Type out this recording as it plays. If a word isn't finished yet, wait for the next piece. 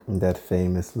That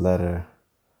famous letter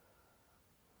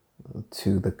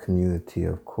to the community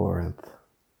of Corinth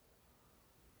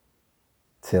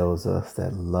tells us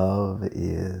that love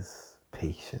is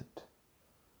patient.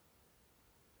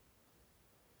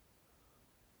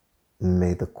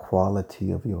 May the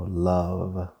quality of your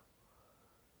love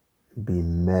be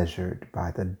measured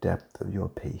by the depth of your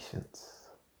patience.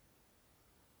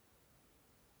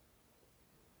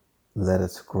 Let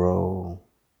us grow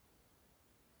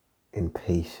in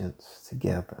patience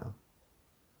together.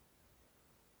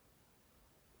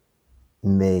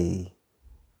 May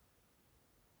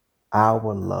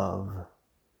our love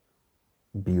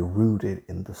be rooted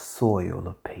in the soil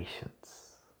of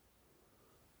patience.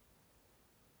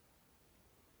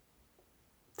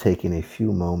 Taking a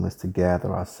few moments to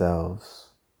gather ourselves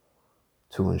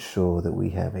to ensure that we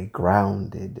have a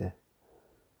grounded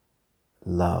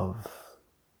love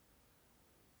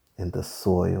in the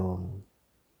soil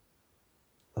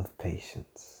of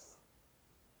patience.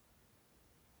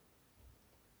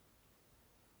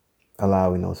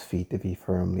 Allowing those feet to be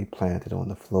firmly planted on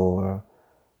the floor,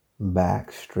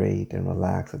 back straight and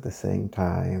relaxed at the same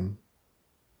time.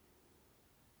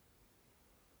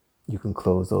 You can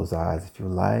close those eyes if you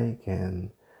like,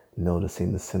 and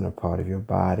noticing the center part of your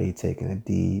body, taking a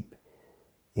deep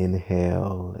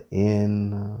inhale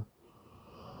in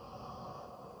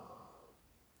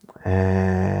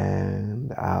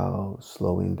and out,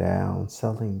 slowing down,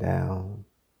 settling down,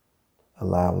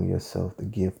 allowing yourself the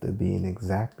gift of being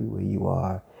exactly where you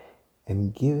are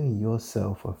and giving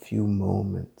yourself a few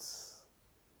moments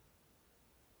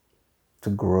to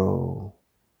grow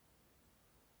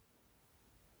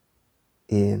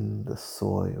in the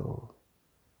soil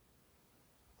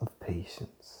of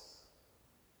patience,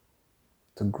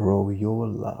 to grow your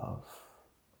love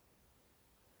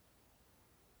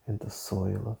in the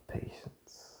soil of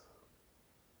patience.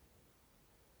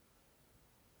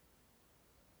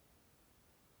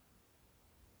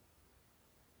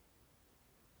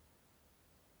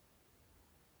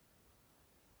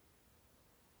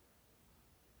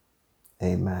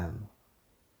 Amen.